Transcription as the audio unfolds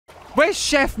Where's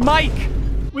Chef Mike?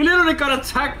 We literally got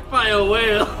attacked by a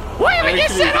whale. Why haven't you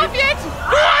set off yet?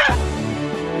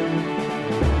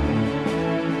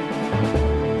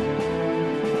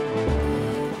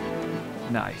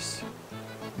 Nice.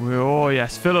 Oh,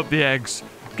 yes. Fill up the eggs.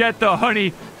 Get the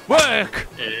honey. Work.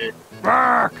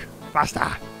 Work. Faster.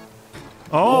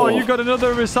 Oh, you got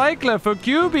another recycler for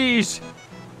cubies.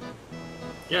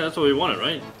 Yeah, that's what we wanted,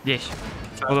 right? Yes.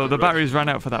 Although the batteries ran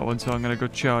out for that one, so I'm going to go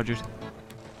charge it.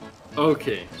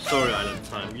 Okay. Sorry, Island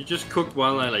Time. You just cook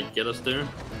while I, like, get us there?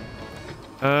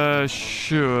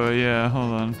 Sure. Yeah,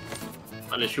 hold on.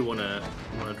 Unless you wanna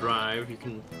drive, you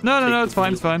can... No, it's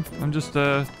fine, it's fine. I'm just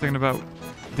thinking about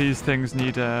these things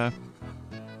need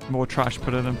more trash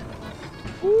put in them.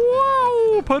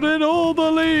 Whoa! Put in all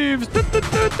the leaves!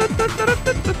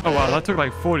 Oh wow, that took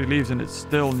like 40 leaves and it's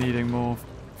still needing more.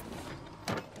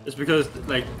 It's because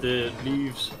like the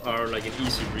leaves are like an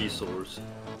easy resource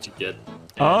to get.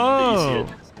 And oh!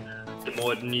 The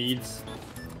more it needs.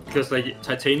 Because like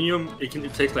titanium, it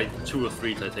takes like 2 or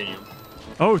 3 titanium.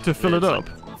 Oh, to fill it up?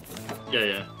 Like,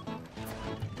 yeah.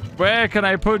 Where can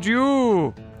I put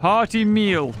you? Hearty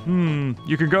meal.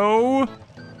 You can go.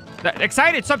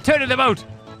 Excited, stop turning them out.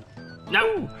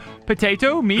 No.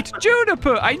 Potato, meat,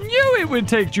 juniper. I knew it would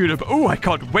take juniper. Oh, I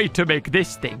can't wait to make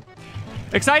this thing.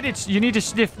 Excited, you need to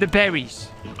sniff the berries.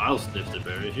 I'll sniff the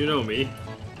berries, you know me.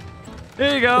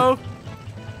 There you go.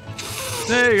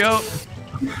 There you go.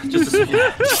 Just a second.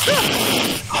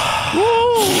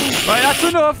 Right, that's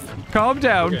enough. Calm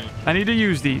down. Okay. I need to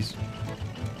use these.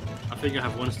 I think I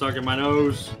have one stuck in my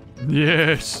nose.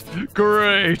 Yes,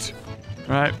 great.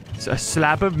 Right, so a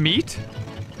slab of meat,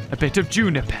 a bit of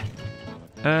juniper,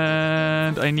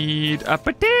 and I need a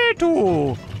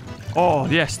potato. Oh,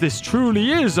 yes, this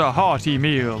truly is a hearty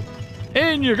meal.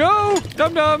 In you go,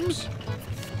 dum-dums.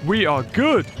 We are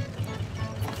good.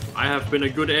 I have been a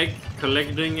good egg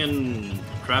collecting and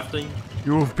crafting.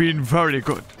 You've been very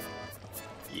good.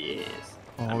 Yes.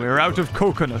 Oh, we're out of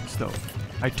coconuts, though.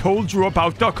 I told you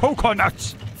about the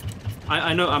coconuts.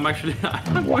 I know, I'm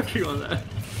working on that.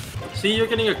 See, you're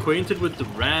getting acquainted with the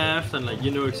raft and like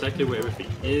you know exactly where everything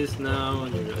is now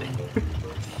and you're like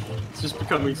it's just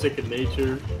becoming second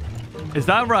nature. Is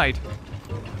that right?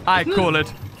 I call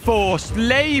it forced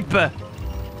labor.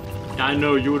 I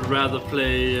know you would rather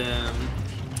play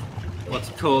what's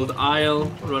it called Isle,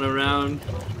 run around.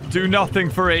 Do nothing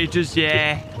for ages,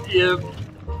 yeah. Yep.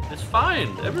 It's fine.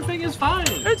 Everything is fine.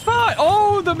 It's fine.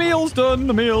 Oh, the meal's done.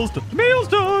 The meal's done. The meal's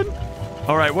done.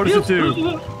 All right, what does it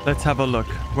do? Let's have a look.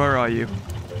 Where are you?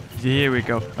 Here we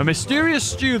go. A mysterious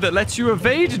stew that lets you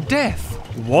evade death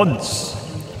once.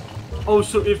 Oh,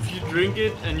 so if you drink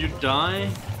it and you die,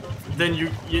 then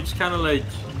it's kind of like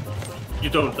you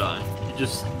don't die. You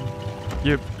just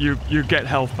you get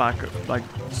health back, like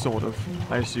sort of.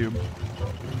 I assume.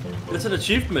 It's an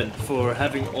achievement for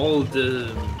having all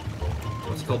the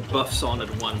what's called buffs on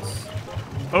at once.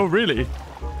 Oh, really?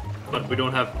 But we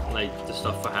don't have like the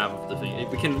stuff for half of the thing.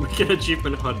 We can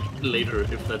achievement hunt later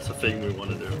if that's a thing we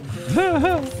want to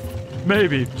do.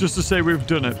 Maybe just to say we've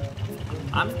done it.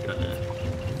 I'm gonna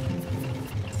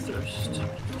thirst.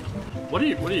 What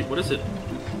is it?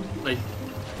 Like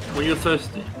when you're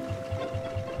thirsty.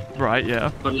 Right.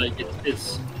 Yeah. But like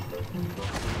it's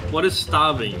what is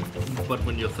starving? But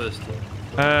when you're thirsty.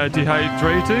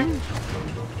 Dehydrating.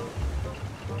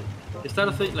 Is that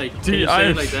a thing? Like, can you say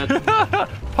it like that?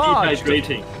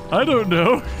 Dehydrating. I don't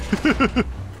know.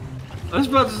 I was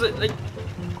about to say, like,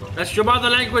 that's your mother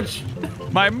language.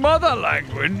 My mother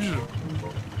language?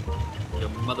 Your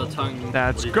mother tongue.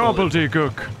 That's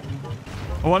gobbledygook.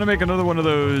 I want to make another one of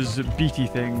those beaty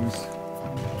things.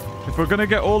 If we're going to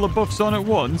get all the buffs on at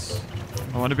once,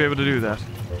 I want to be able to do that.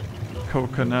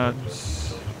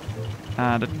 Coconuts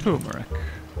and a turmeric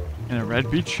in a red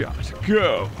beet shot.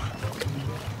 Go!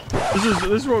 This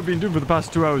is what we've been doing for the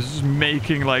past 2 hours, just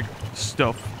making like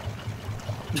stuff.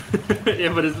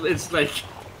 Yeah, but it's like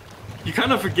you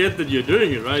kind of forget that you're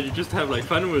doing it, right? You just have like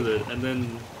fun with it, and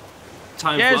then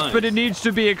time flies. Yes, but it needs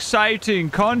to be exciting,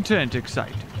 content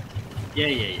exciting.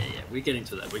 Yeah. We're getting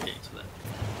to that.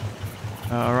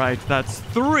 All right, that's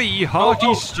 3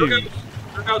 hearty stews.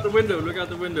 Look out the window! Look out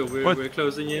the window! We're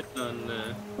closing in on.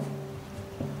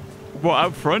 What,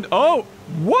 out front? Oh,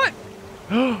 what?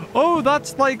 Oh,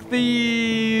 that's like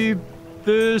the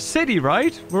city,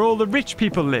 right? Where all the rich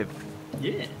people live.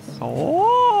 Yes.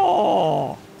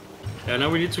 Oh. Yeah, now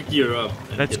we need to gear up.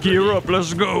 Let's gear up.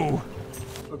 Let's go.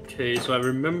 Okay, so I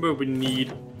remember we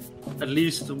need at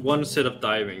least 1 set of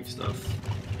diving stuff.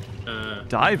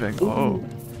 Diving? Oh.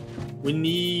 We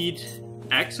need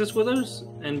axes with us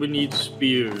And we need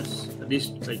spears. At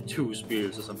least like 2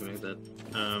 spears or something like that.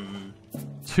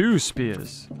 2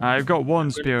 spears. I've got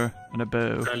 1 spear and a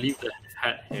bow. I leave the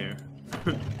hat here.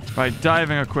 Right,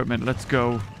 diving equipment. Let's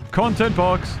go. Content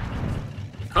box.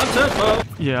 Content box.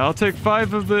 Yeah, I'll take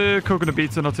 5 of the coconut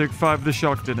beets and I'll take 5 of the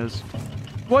shark dinners.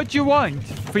 What do you want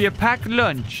for your packed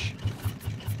lunch?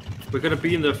 We're gonna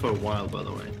be in there for a while, by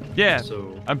the way. Yeah,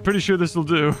 So I'm pretty sure this will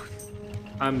do.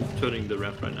 I'm turning the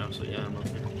raft right now, so yeah, I'm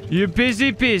okay. You're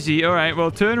busy. All right,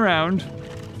 well, turn around.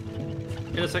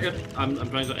 In a second, I'm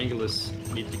trying to angle this.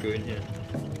 Need to go in here.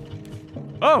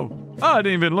 Oh, I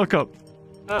didn't even look up.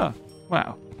 Oh,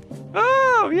 wow.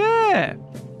 Oh, yeah.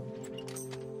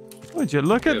 Would you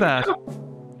look at that?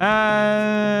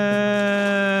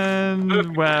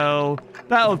 And, well,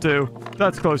 that'll do.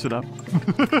 That's close enough.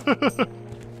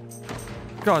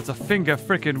 God, it's a finger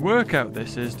frickin' workout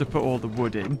this is to put all the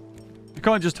wood in. You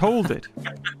can't just hold it.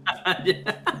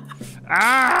 Yeah.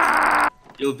 Ah!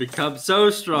 You'll become so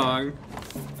strong.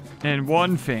 In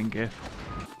one finger.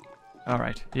 All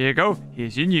right, here you go.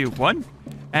 Here's your new one.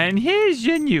 And here's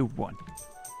your new one.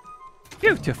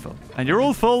 Beautiful. And you're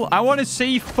all full. I want to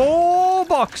see 4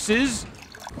 boxes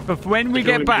for when we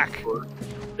get back.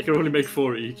 I can only make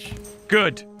 4 each.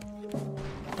 Good.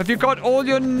 Have you got all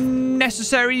your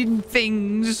necessary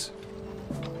things?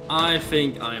 I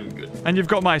think I'm good. And you've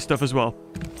got my stuff as well.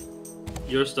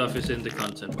 Your stuff is in the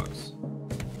content box.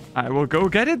 I will go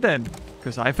get it then,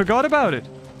 because I forgot about it.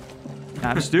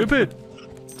 I'm stupid.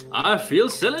 I feel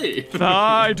silly.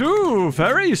 I do.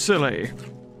 Very silly.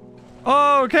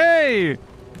 Okay.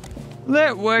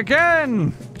 Let work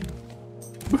again.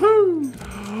 Woohoo.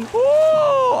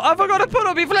 Oh, I forgot to put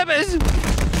up my flippers.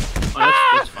 Oh,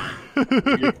 that's fine.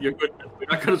 You're good. We're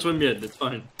not gonna swim yet. It's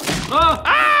fine.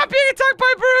 Ah, being attacked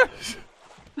by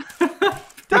a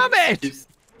Damn it!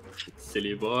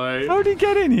 Silly boy. How'd he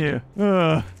get in here?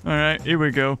 Alright, here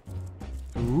we go.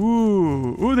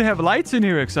 Ooh, they have lights in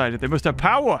here, XSEIDET. They must have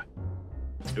power.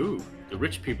 Ooh, the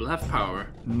rich people have power.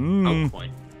 Mm.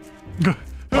 Point.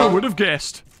 I would have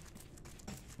guessed.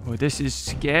 Oh, this is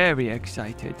scary,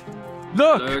 XSEIDET.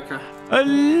 Look! A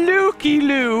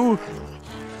looky-loo!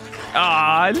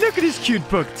 Ah, look at his cute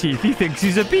buck teeth. He thinks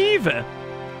he's a beaver.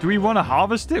 Do we want to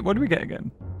harvest it? What do we get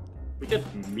again? We get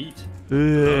meat.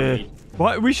 Meat.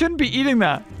 What? We shouldn't be eating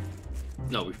that.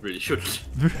 No, we really shouldn't.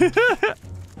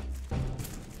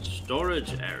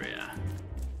 Storage area.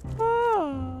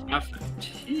 Oh.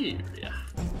 Cafeteria.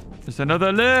 There's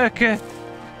another lurker.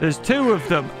 There's 2 of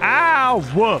them. Ow!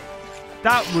 Whoa.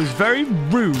 That was very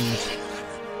rude.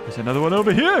 There's another one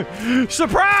over here.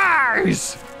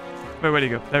 Surprise! Wait, where'd he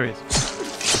go? There he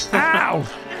is. Ow!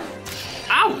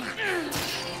 Ow!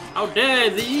 How dare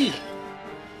thee!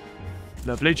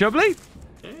 Lovely jubbly.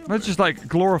 That's just like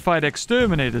glorified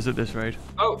exterminators at this rate.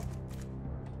 Oh.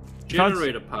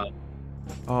 Generator pod.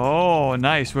 Oh,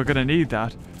 nice. We're gonna need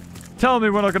that. Tell me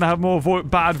we're not gonna have more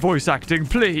bad voice acting,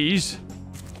 please.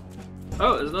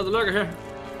 Oh, there's another lurker here.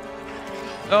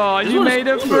 Oh, you made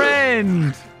a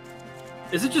friend.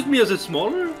 Is it just me? Is it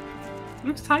smaller? It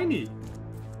looks tiny.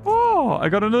 Oh, I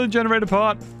got another generator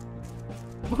part.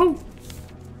 Woohoo!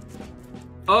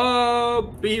 Oh,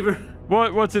 beaver.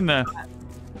 What's in there?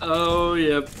 Oh,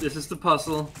 yep. This is the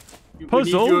puzzle.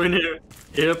 Puzzle? We need you in here.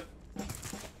 Yep.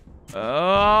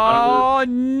 Oh,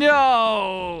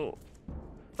 no.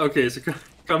 Okay, so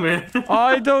come here.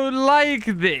 I don't like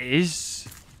this.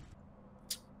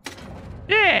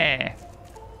 Yeah.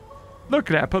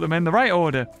 Look at that. I put them in the right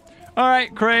order. All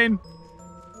right, Crane.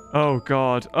 Oh,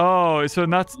 God. Oh, so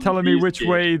that's telling me which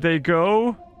way they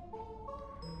go?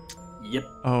 Yep.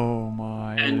 Oh,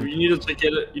 my. And you need to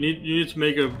get it. You need to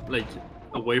make a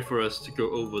way for us to go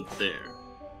over there.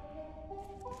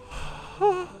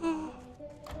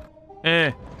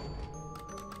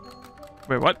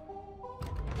 Wait, what?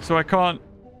 So I can't...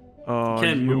 Oh,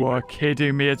 you are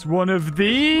kidding me. It's one of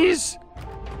these?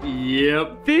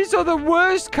 Yep. These are the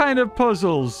worst kind of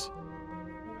puzzles.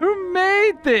 Who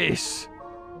made this?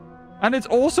 And it's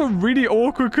also really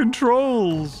awkward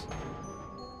controls.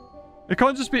 It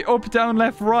can't just be up, down,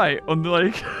 left, right on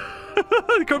like...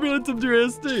 Communist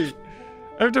WSD.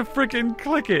 I have to freaking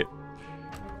click it.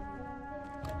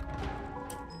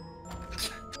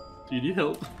 Do you need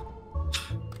help?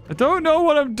 I don't know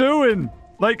what I'm doing.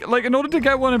 Like in order to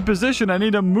get one in position, I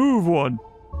need to move one.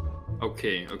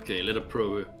 Okay, let a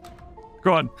pro.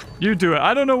 Go on, you do it.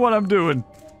 I don't know what I'm doing.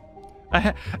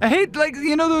 I hate, like,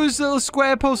 you know those little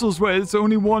square puzzles where it's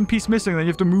only one piece missing, then you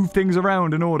have to move things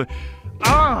around in order.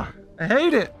 Ah, I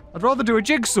hate it. I'd rather do a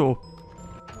jigsaw.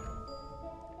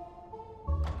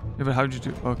 Yeah, but how'd you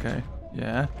do? Okay,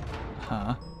 yeah.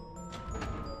 Huh.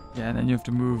 Yeah, and then you have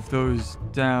to move those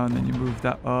down. Then you move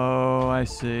that. Oh, I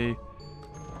see.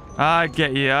 I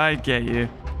get you. I get you.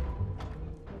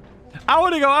 I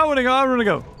want to go. I want to go. I want to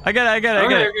go. I get it. I get it. I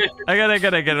get it. I get it. I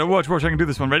get it. I get it. Watch. Watch. I can do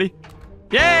this one. Ready?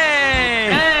 Yay!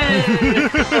 Hey!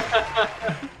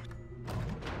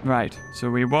 Right. So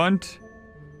we want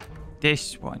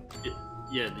this one.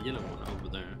 Yeah, the yellow one over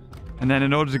there. And then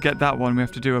in order to get that one, we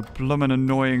have to do a bloomin'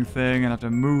 annoying thing and have to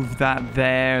move that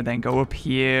there, then go up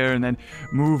here, and then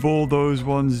move all those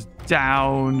ones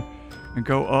down and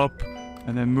go up,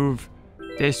 and then move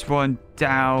this one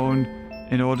down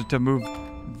in order to move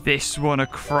this one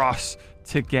across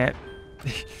to get...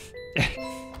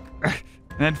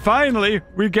 And then finally,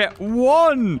 we get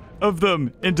one of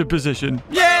them into position.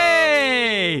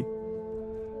 Yay!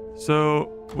 So,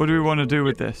 what do we want to do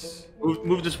with this?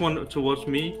 Move this one towards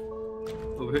me.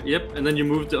 Over here. Yep, and then you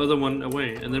move the other one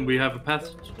away, and then we have a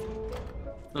passage.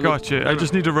 No, gotcha. I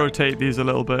just need to rotate these a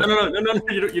little bit. No.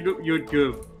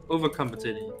 You're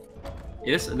overcompensating.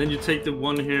 Yes, and then you take the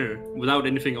one here without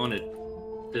anything on it.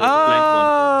 The blank one.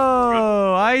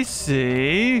 Oh, I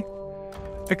see.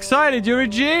 Excited, you're a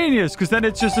genius, because then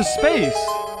it's just a space.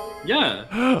 Yeah.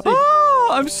 Oh,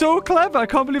 I'm so clever. I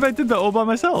can't believe I did that all by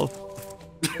myself.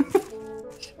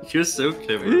 You're so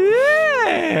clever.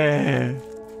 Yeah.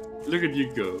 Look at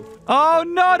you go. Oh,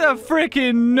 not a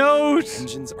freaking note.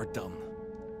 Engines are done.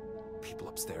 People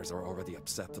upstairs are already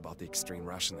upset about the extreme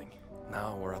rationing.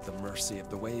 Now we're at the mercy of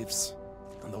the waves.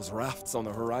 And those rafts on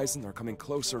the horizon are coming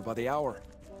closer by the hour.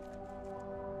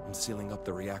 I'm sealing up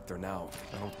the reactor now.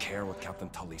 I don't care what Captain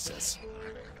Tully says.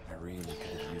 I really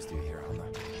could have used you here,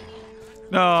 Hannah.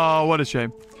 Oh, what a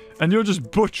shame. And you're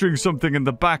just butchering something in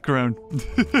the background.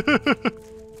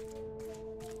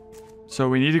 So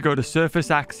we need to go to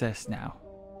surface access now.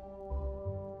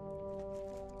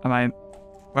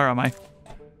 Where am I?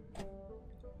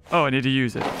 Oh, I need to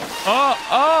use it.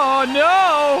 Oh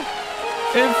no!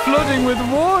 It's flooding with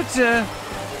water.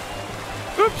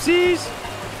 Oopsies.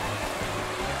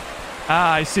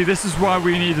 Ah, I see. This is why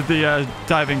we needed the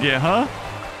diving gear, huh?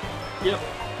 Yep.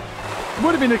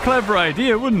 Would have been a clever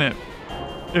idea, wouldn't it?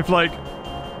 If like...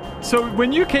 So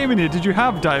when you came in here, did you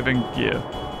have diving gear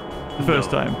the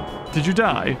first time? Did you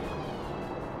die?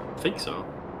 I think so.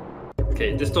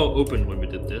 Okay, this door opened when we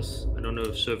did this. I don't know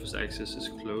if surface access is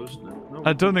closed. No.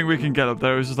 I don't think we can get up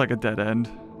there. It was just like a dead end.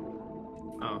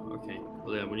 Oh, okay.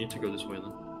 Well, yeah, we need to go this way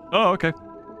then. Oh, okay.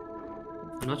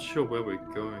 I'm not sure where we're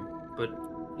going, but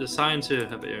the signs here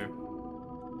have air.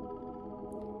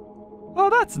 Oh,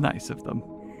 that's nice of them.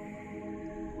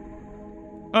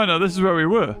 Oh no, this is where we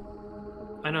were.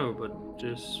 I know, but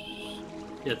just...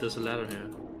 Yeah, there's a ladder here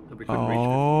that we couldn't reach.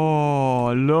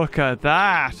 Oh, look at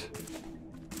that.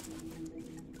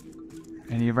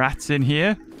 Any rats in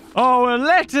here? Oh, a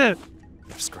letter!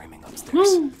 They're screaming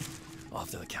upstairs.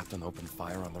 After the captain opened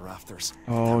fire on the rafters,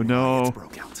 oh no. riots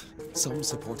broke out. Some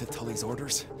supported Tully's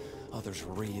orders, others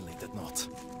really did not.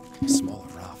 A smaller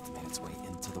raft made its way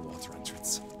into the water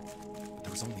entrance. But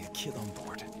there was only a kid on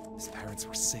board. His parents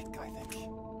were sick, I think.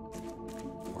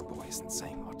 Poor boy isn't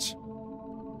saying much.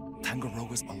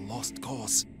 Tangaroa's a lost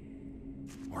cause.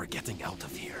 We're getting out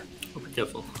of here. Oh, be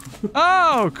careful.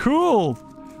 Oh, cool.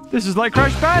 This is like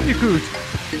Crash Bandicoot.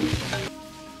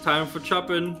 Time for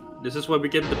chopping. This is where we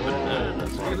get the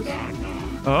bananas. Look at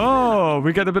this. Oh,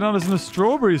 we get the bananas and the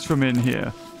strawberries from in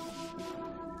here.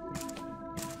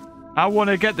 I want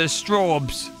to get the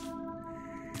strawbs.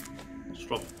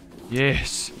 Stop.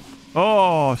 Yes.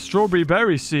 Oh, strawberry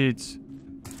berry seeds.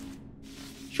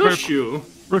 Shush you.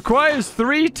 Requires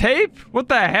 3 tape? What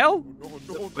the hell?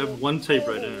 We have 1 tape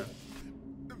right there.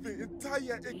 The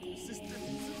entire ecosystem.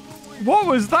 What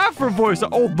was that for a voice?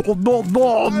 Oh, no.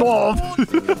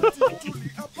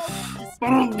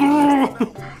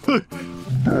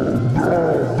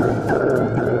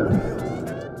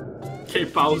 Okay,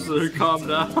 Bowser, calm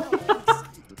down.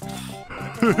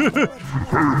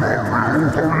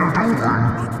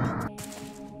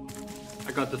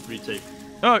 I got the 3 tape.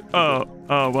 Oh,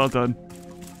 well done.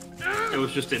 It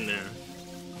was just in there.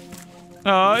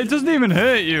 Oh, it doesn't even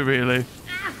hurt you, really.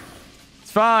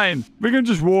 It's fine. We can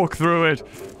just walk through it.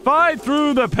 Fight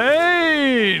through the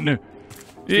pain!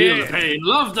 Feel the pain.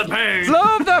 Love the pain.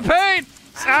 Love the pain!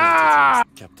 Ah!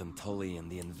 Captain Tully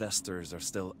and the investors are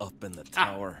still up in the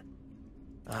tower.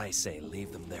 I say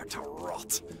leave them there to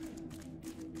rot.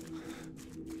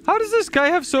 How does this guy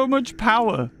have so much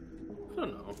power? I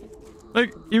don't know.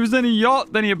 Like, he was in a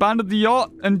yacht, then he abandoned the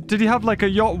yacht, and did he have like a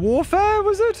yacht warfare,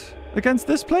 was it? Against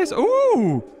this place?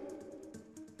 Ooh!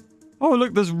 Oh,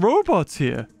 look, there's robots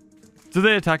here. Do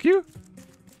they attack you?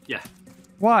 Yeah.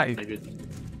 Why? I did.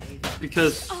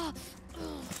 Because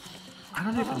I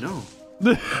don't even know.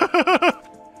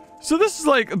 So this is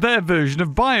like their version of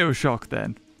BioShock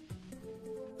then.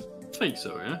 I think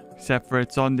so, yeah. Except for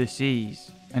it's on the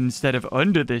seas instead of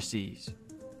under the seas.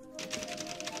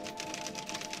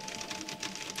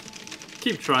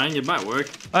 Keep trying, it might work.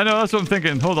 I know, that's what I'm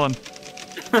thinking. Hold on.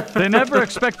 They never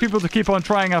expect people to keep on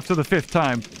trying after the 5th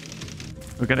time.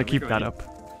 We're gonna keep that up.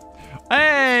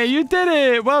 Hey, you did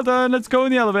it! Well done. Let's go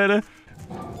in the elevator.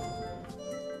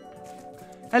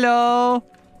 Hello.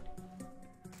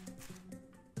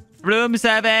 Room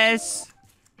service.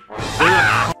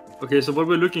 Okay, so what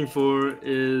we're looking for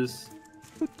is...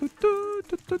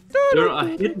 There are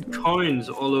hidden coins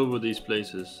all over these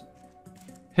places.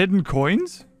 Hidden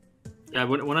coins? Yeah,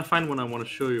 when I find one, I want to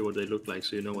show you what they look like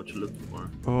so you know what to look for.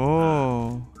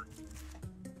 Oh.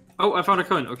 Oh, I found a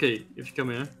coin. Okay, if you come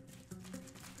here.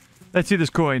 Let's see this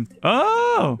coin.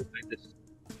 Oh! Like this.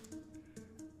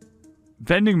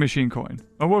 Vending machine coin.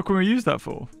 Oh, what can we use that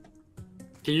for?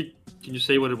 Can you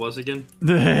say what it was again?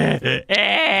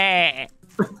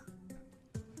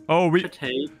 Oh,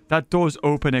 Potato. that door's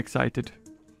open, excited.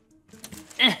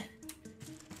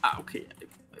 Ah, okay,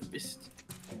 I missed.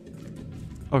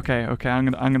 Okay, I'm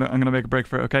gonna make a break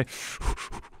for it, okay?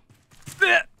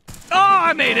 Oh,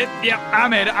 I made it! Yep, I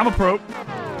made it. I'm a pro.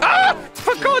 Ah!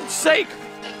 For God's sake!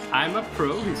 I'm a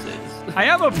pro, he says. I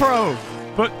am a pro,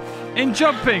 but in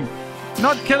jumping,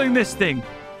 not killing this thing.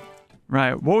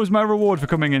 Right, what was my reward for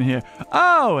coming in here?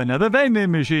 Oh, another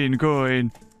vending machine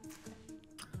coin.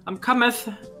 I'm cometh.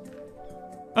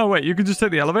 Oh, wait, you can just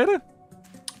take the elevator?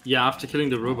 Yeah, after killing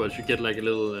the robots, you get like a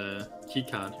little key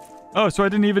card. Oh, so I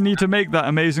didn't even need to make that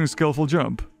amazing, skillful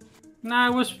jump? Nah,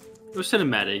 it was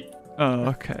cinematic. Oh,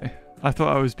 okay. I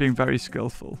thought I was being very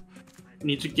skillful. We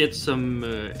need to get some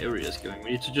areas going.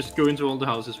 We need to just go into all the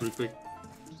houses real quick.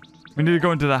 We need to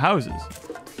go into the houses.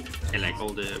 And like all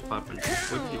the apartments.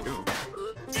 Where did you go?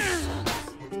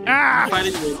 Ah!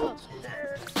 Fighting robots.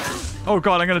 Oh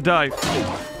god, I'm gonna die.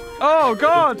 Oh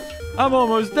god! I'm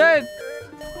almost dead!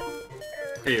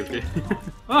 Okay.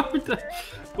 Oh,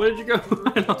 where did you go?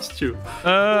 I lost you.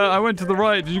 I went to the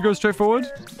right. Did you go straight forward?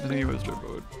 I think you went straight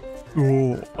forward.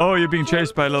 Oh, you're being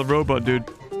chased by a little robot, dude.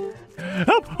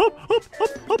 Up.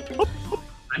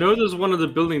 I know there's one of the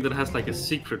building that has like a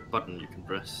secret button you can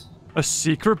press. A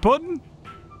secret button?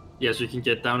 Yeah, so you can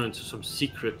get down into some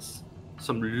secrets.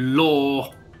 Some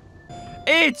lore.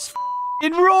 It's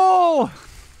in raw!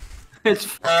 It's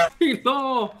f***ing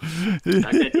lore! I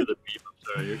can't do the beep, I'm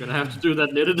sorry. You're gonna have to do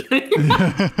that later today.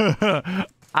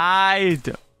 I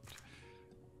don't.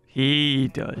 He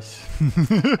does.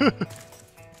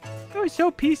 Oh, it's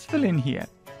so peaceful in here.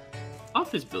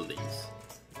 Office buildings.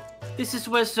 This is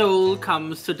where Soul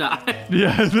comes to die.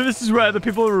 Yeah, this is where the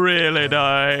people really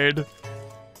died.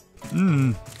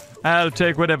 I'll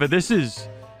take whatever this is.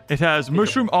 It has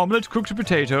mushroom omelette, cooked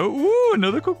potato. Ooh,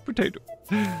 another cooked potato.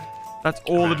 That's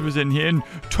all that was in here. And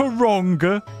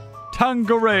Taronga,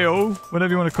 Tangareo,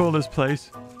 whatever you want to call this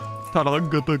place.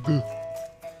 Taranga.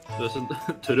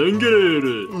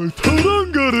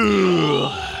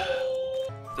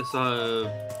 There's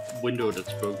a window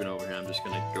that's broken over here. I'm just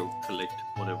gonna go collect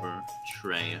whatever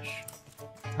trash.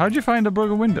 How'd you find a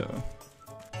broken window?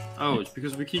 Oh, it's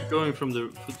because we keep going from the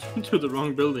to the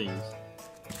wrong buildings.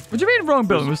 What do you mean wrong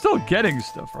building? We're still getting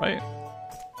stuff, right?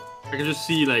 I can just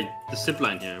see like the zip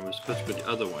line here. We're supposed to go the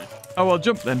other way. Oh, well,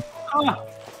 jump then.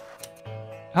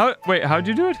 Ah! Wait, how'd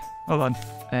you do it? Hold on.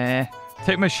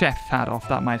 Take my chef hat off.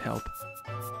 That might help.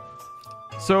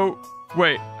 So,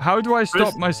 wait, how do I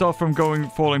stop myself from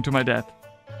falling to my death?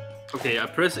 Okay, I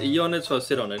press E on it so I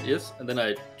sit on it, yes, and then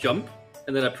I jump,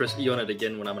 and then I press E on it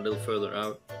again when I'm a little further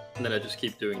out, and then I just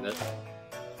keep doing that.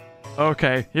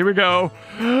 Okay, here we go.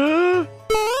 Yeah!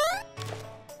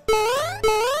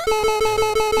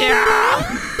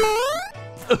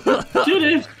 Did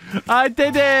it! I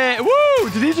did it! Woo!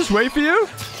 Did he just wait for you?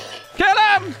 Kill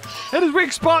him! Hit his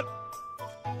weak spot!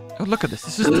 Oh, look at this.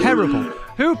 This is terrible.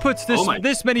 Who puts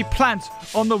this many plants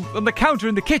on the counter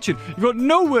in the kitchen? You've got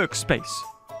no workspace.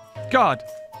 God.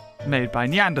 Made by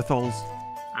Neanderthals.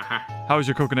 How was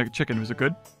your coconut chicken? Was it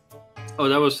good? Oh,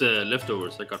 that was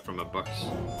leftovers I got from a box.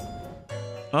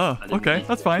 Oh, okay.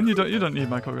 That's fine. You don't need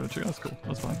my coconut chicken. That's cool.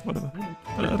 That's fine. Whatever.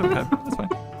 I don't care. That's fine.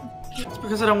 It's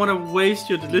because I don't want to waste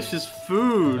your delicious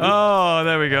food. Oh,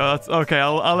 there we go. That's okay.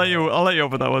 I'll let you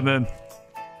over that one then.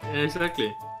 Yeah,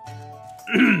 exactly.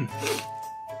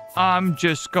 I'm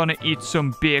just gonna eat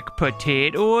some baked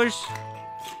potatoes.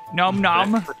 Nom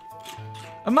nom.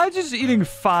 Imagine just eating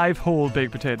 5 whole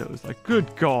baked potatoes. Like,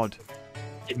 good God.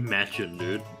 Imagine,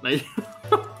 dude. Like,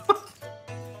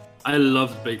 I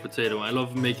love baked potato. I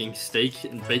love making steak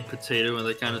and baked potato and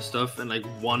that kind of stuff. And like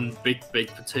one big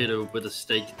baked potato with a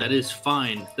steak. That is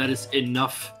fine. That is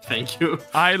enough. Thank you.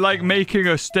 I like making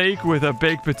a steak with a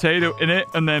baked potato in it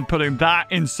and then putting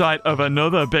that inside of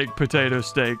another baked potato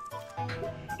steak.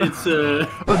 It's And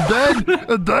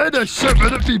then I shove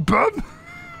it up my bum.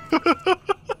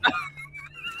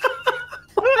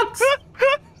 What?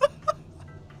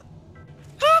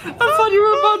 I thought you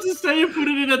were about to say you put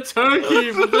it in a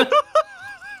turkey, but then...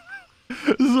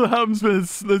 This is what happens when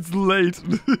it's late.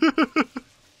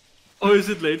 Oh, is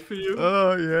it late for you?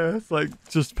 Oh, yeah. It's like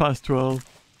just past 12.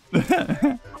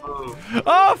 Oh.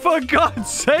 Oh, for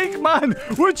God's sake, man!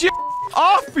 Would you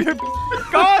off your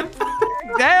God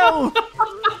hell?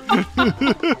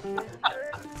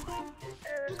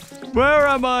 Where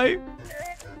am I?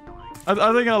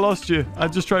 I think I lost you. I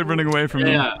just tried running away from you.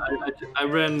 Yeah, I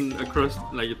ran across,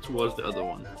 like, towards the other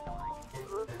one.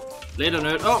 Later,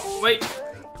 nerd. Oh, wait!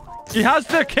 He has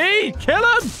the key! Kill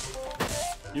him!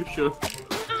 You sure?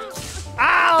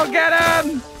 I'll get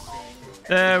him!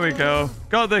 There we go.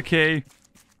 Got the key.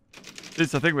 At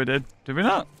least I think we did. Did we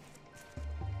not?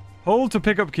 Hold to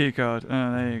pick up keycard.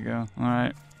 Oh, there you go.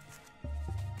 Alright.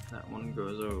 That one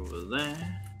goes over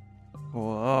there.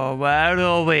 Whoa, where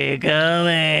are we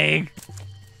going?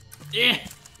 Yeah!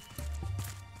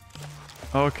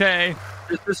 Okay.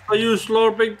 Is this for you, slow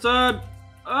big turd?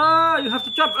 Ah, you have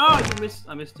to jump. Ah, you missed.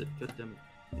 I missed it. God damn it.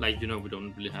 Like, you know, we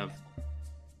don't really have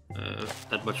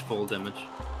that much fall damage.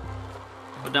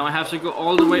 But now I have to go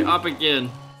all the way up again.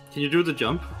 Can you do the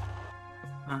jump?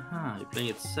 Aha, you're playing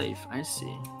it safe. I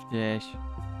see. Yes.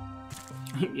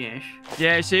 Yes.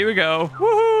 Yes, here we go.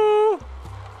 Woohoo!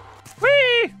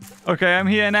 Whee! Okay, I'm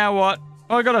here now. What?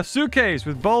 Oh, I got a suitcase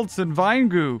with bolts and vine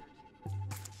goo.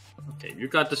 Okay, you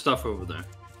got the stuff over there.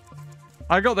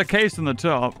 I got the case on the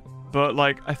top, but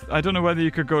like, I don't know whether you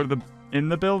could go to in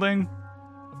the building.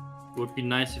 Would be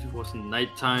nice if it wasn't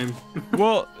nighttime.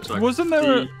 Well, So wasn't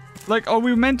there like, are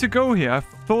we meant to go here? I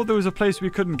thought there was a place we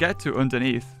couldn't get to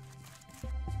underneath.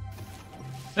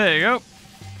 There you go.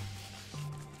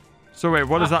 So wait,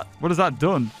 what is that? What has that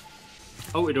done?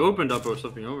 Oh, it opened up or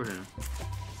something over here.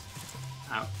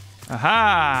 Ow.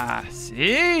 Aha!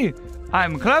 See?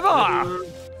 I'm clever!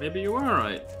 Maybe you are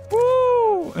right.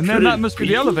 Woo! And then Could that it must be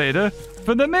the be? elevator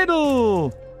for the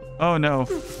middle! Oh no.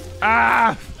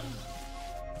 Ah!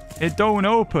 It don't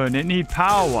open, it need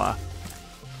power.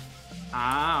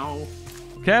 Ow.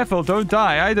 Careful, don't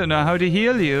die. I don't know how to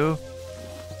heal you.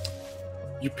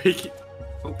 You pick it.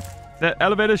 Oh. The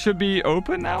elevator should be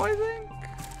open now, I think?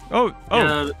 Oh,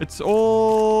 Yeah. it's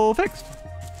all fixed.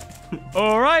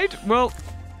 All right, well,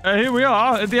 here we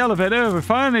are at the elevator. We've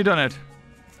finally done it.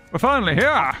 We're finally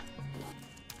here.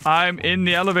 I'm in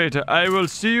the elevator. I will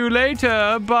see you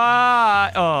later.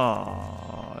 Bye.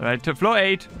 Oh, right to floor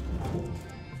 8.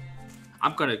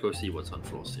 I'm gonna go see what's on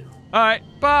floor 0. All right,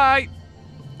 bye.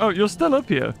 Oh, you're still up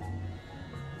here.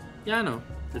 Yeah, I know.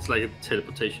 It's like a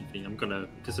teleportation thing. I'm gonna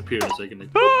disappear in a second.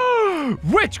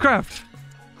 Witchcraft.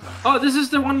 Oh, this is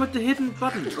the one with the hidden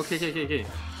button. Okay.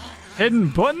 Hidden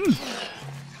button?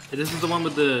 Yeah, this is the one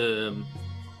with the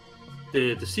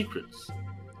secrets.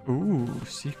 Ooh,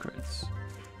 secrets.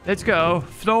 Let's go.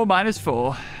 Floor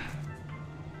 -4.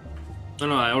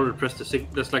 No, I already pressed the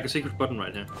secret. There's like a secret button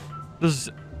right here.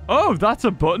 Oh, that's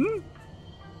a button?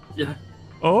 Yeah.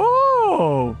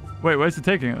 Oh! Wait, where's it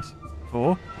taking us?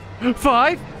 4,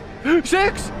 5,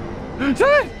 6,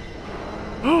 7.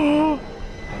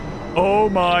 Oh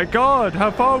my God!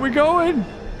 How far are we going?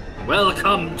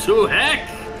 Welcome to heck!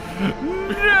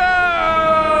 No!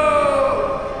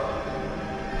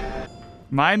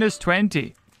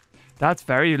 -20. That's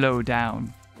very low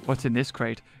down. What's in this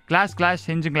crate? Glass,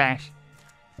 hinge, and glass.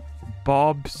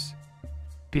 Bob's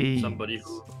beans. Somebody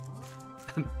who...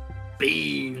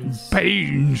 Beans.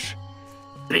 Beans.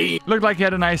 Beans. Looked like he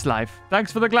had a nice life.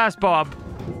 Thanks for the glass, Bob.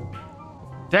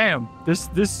 Damn, this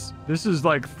is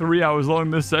like 3 hours long,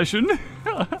 this session.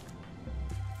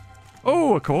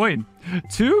 Oh, a coin.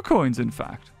 2 coins, in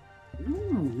fact.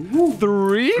 Ooh.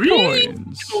 3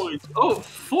 coins. Oh,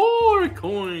 4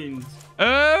 coins.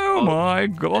 Oh my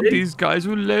God, these guys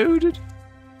were loaded.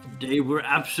 They were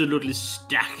absolutely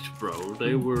stacked, bro.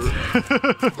 They were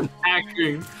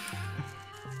packing.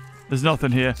 There's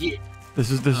nothing here. Yeah.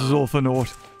 This is all for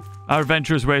naught. Our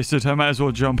adventure is wasted. I might as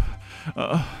well jump.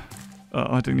 I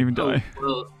didn't even die.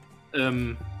 Oh, well,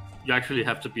 you actually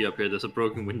have to be up here. There's a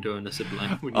broken window and a zip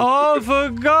line. Oh, for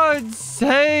God's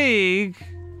sake!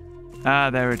 Ah,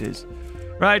 there it is.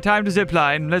 Right, time to zip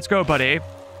line. Let's go, buddy.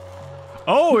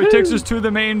 Oh, it takes us to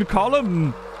the main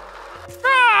column.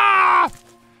 Ah!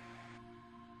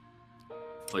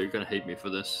 Oh, you're gonna hate me for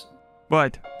this.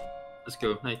 What? Let's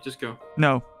go. Hey, just go.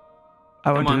 No.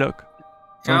 I want to on. look.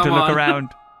 I want to Come look on. around.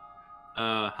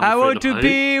 I'm I afraid want of to height.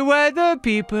 be where the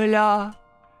people are.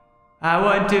 I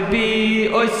want to be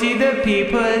or see the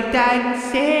people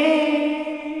dancing.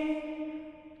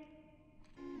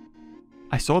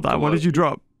 I saw that. What did you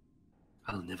drop?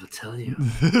 I'll never tell you.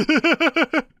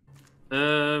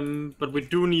 But we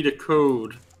do need a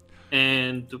code.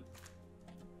 And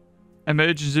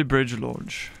Emergency bridge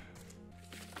launch.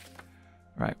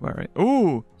 Right, where are you?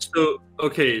 Ooh! so,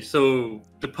 okay, so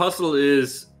the puzzle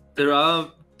is there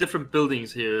are different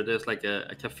buildings here. There's like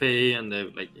a cafe and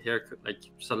the like haircut, like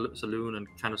saloon and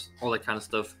kind of all that kind of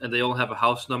stuff. And they all have a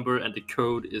house number, and the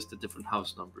code is the different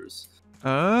house numbers.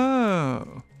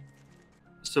 Oh.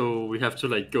 So we have to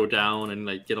like go down and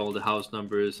like get all the house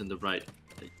numbers in the right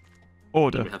like,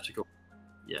 Order. we have to go.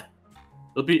 Yeah,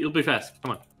 it'll be fast.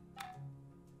 Come on.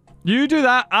 You do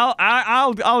that.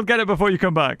 I'll get it before you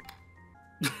come back.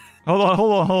 Hold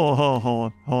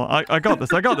on. I got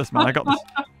this, man. I got this.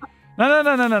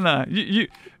 No. You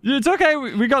it's okay.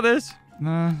 We got this.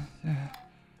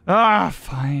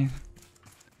 Fine.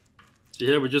 So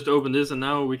here we just open this, and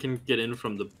now we can get in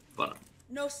from the bottom.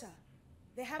 No, sir.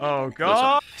 They haven't. Oh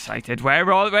God! Excited.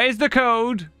 Where's the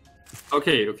code?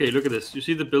 Okay. Look at this. You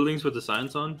see the buildings with the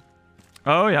signs on?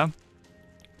 Oh yeah.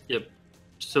 Yep.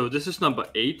 So this is number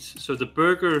 8. So the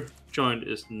burger joint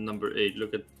is number 8.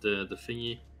 Look at the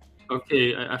thingy.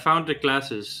 Okay, I found the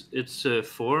glasses. It's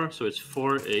 4, so it's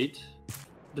 4, 8.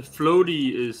 The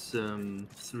floaty is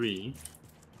 3.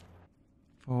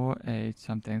 4, 8,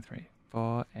 something 3.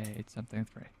 4, 8, something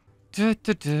 3.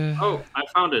 Oh, I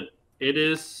found it. It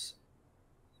is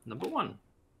number 1.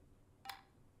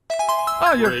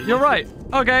 Oh, you're right.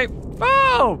 Okay.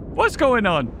 Oh, what's going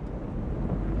on?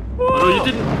 Whoa. Oh, no, you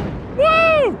didn't.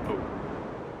 Woo!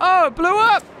 Oh, it blew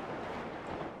up.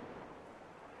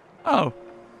 Oh.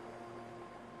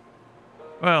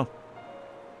 Well.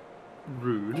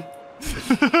 Rude. I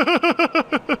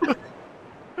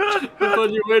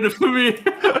thought you waited for me.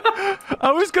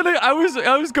 I was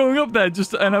going up there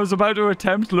and I was about to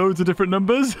attempt loads of different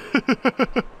numbers.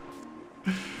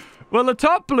 Well, the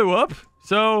top blew up,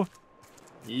 so.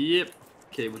 Yep.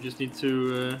 Okay, we just need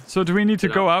to. So do we need to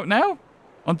go out now,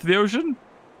 onto the ocean,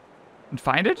 and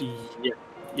find it?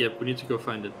 Yep. We need to go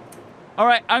find it. All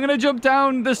right, I'm gonna jump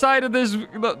down the side of this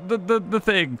the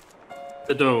thing.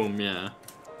 The dome, yeah.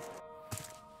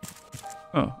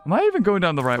 Oh, am I even going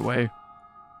down the right way?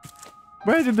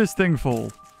 Where did this thing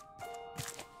fall?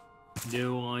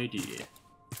 No idea.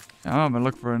 Oh, I'm gonna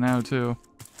look for it now too.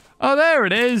 Oh, there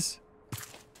it is.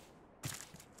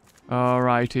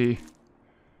 Alrighty.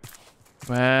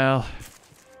 Well,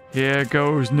 here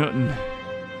goes nothing.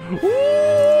 Ooh!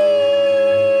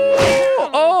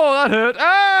 Oh, that hurt.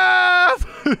 Ah!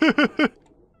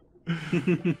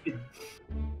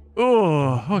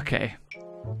 Oh, okay.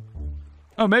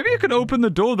 Oh, maybe you can open the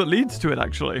door that leads to it,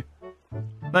 actually.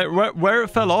 Like, where it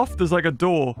fell off, there's like a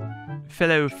door. It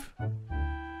fell off.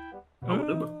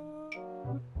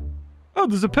 Oh,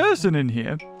 there's a person in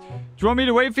here. Do you want me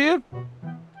to wait for you?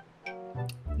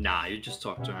 Nah, you just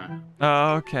talk to her.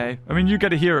 Oh, okay. I mean, you get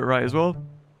to hear it right as well.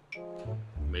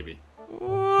 Maybe.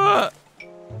 What?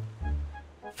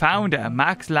 Founder,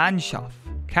 Max Landshoff.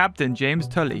 Captain, James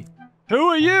Tully. Who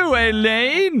are you,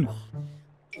 Elaine?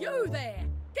 You there!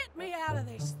 Get me out of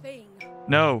this thing!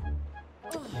 No.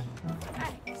 Oh,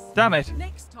 thanks. Damn it.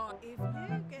 Next time, if you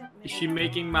get me Is she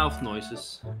making mouth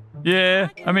noises? Yeah,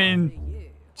 I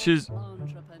mean, she's...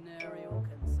 entrepreneurial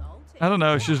consulting. I don't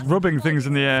know, she's rubbing things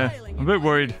in the air. I'm a bit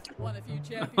worried. Won a few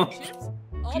championships.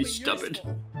 I'll be Please stop it.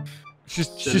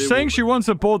 useful. She's saying she wants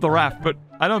to board the raft, but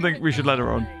I don't think we should let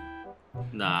her on.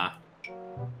 Nah.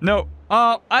 No.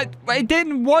 I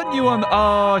didn't want you on...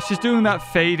 Oh, she's doing that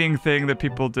fading thing that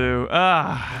people do.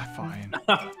 Ah, fine.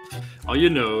 Oh, you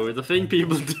know, the thing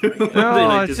people do. They Oh,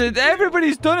 like to-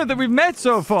 everybody's done it that we've met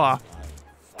so far.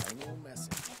 Final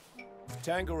message.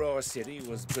 Tangaroa City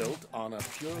was built on a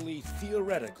purely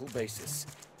theoretical basis,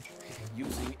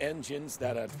 using engines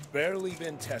that had barely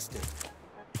been tested,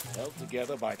 held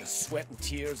together by the sweat and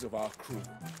tears of our crew,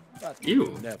 but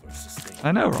Ew. never sustained.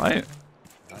 I know, right?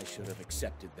 I should have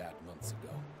accepted that months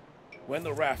ago. When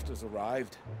the rafters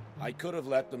arrived, I could have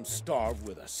let them starve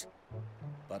with us.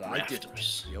 But I didn't.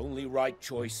 Rafters. The only right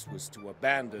choice was to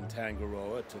abandon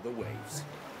Tangaroa to the waves.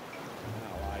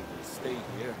 Now I will stay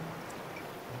here,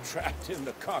 trapped in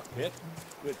the cockpit,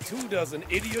 with 24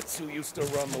 idiots who used to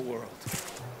run the world.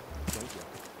 Don't worry.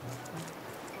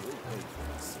 We'll pay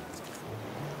for our sins before.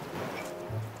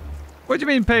 What do you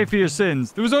mean pay for your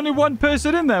sins? There was only one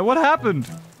person in there. What happened?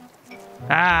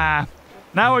 Ah,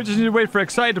 Now I just need to wait for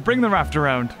XSEIDET to bring the raft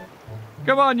around.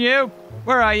 Come on, you.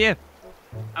 Where are you?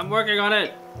 I'm working on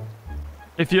it.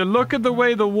 If you look at the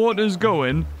way the water's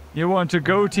going, you want to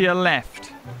go to your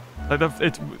left.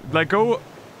 Go.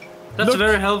 That's look.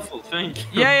 very helpful. Thank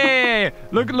you. Yeah.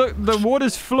 Look. The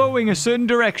water's flowing a certain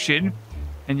direction,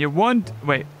 and you want.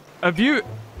 Wait.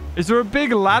 Is there a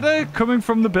big ladder coming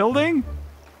from the building?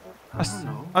 I don't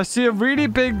know. I see a really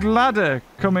big ladder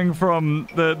coming from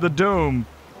the dome.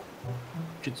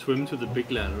 You could swim to the big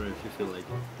ladder if you feel like it.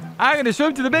 I'm gonna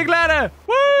swim to the big ladder!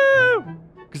 Woo!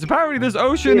 Because apparently this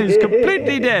ocean is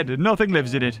completely dead and nothing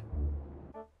lives in it.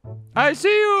 I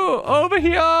see you over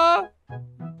here!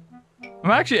 I'm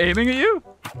actually aiming at you.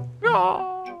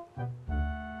 Oh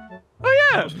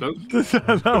yeah!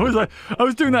 That was like, I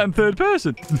was doing that in third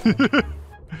person.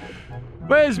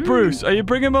 Where's Bruce? Are you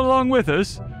bringing him along with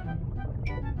us?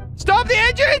 Stop the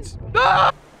engines!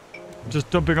 Ah! Just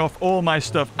dumping off all my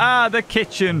stuff. The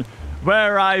kitchen,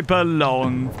 where I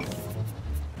belong.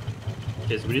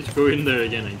 Okay, so we need to go in there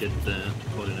again and get the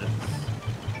coordinates.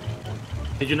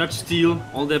 Did you not steal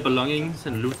all their belongings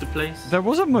and loot the place? There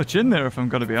wasn't much in there, if I'm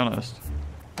going to be honest.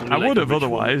 Only I like would a have ritual.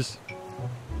 otherwise.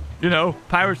 You know,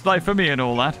 pirate's life for me and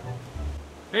all that.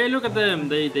 Hey, look at them.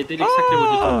 They did exactly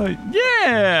what you told.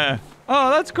 Yeah!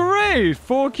 Oh, that's great.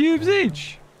 4 cubes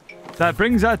each. That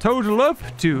brings our total up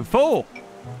to 4.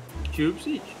 Cubes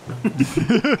each.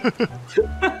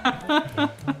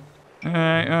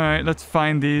 Alright, let's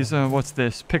find these. What's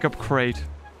this? Pick up crate.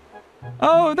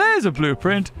 Oh, there's a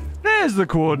blueprint. There's the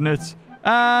coordinates.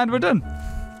 And we're done.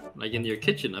 Like in your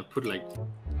kitchen, I put like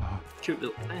cute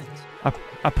little plants.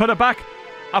 I put it back.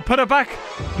 I put it back.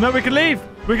 No, we can leave.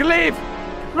 We can leave.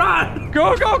 Run!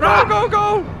 Go, go, go, go,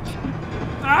 go.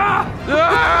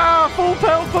 Ah! Full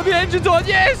pelt. Put the engines on.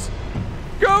 Yes.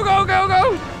 Go, go, go,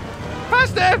 go.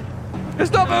 Faster.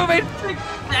 It's not moving.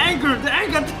 The anchor! The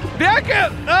anchor! The anchor.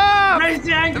 Ah! Raise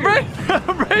the anchor!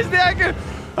 Raise the anchor.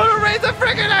 I'm gonna raise the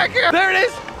freaking anchor. There it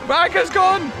is. My anchor's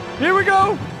gone. Here we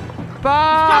go.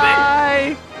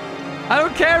 Bye. I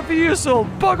don't care for you, soul.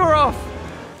 Bugger off.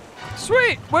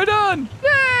 Sweet. We're done.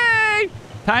 Yay.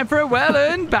 Time for a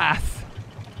well-earned bath.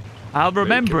 I'll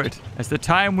remember it as the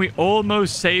time we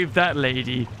almost saved that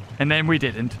lady, and then we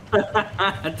didn't.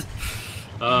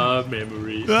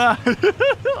 Memories.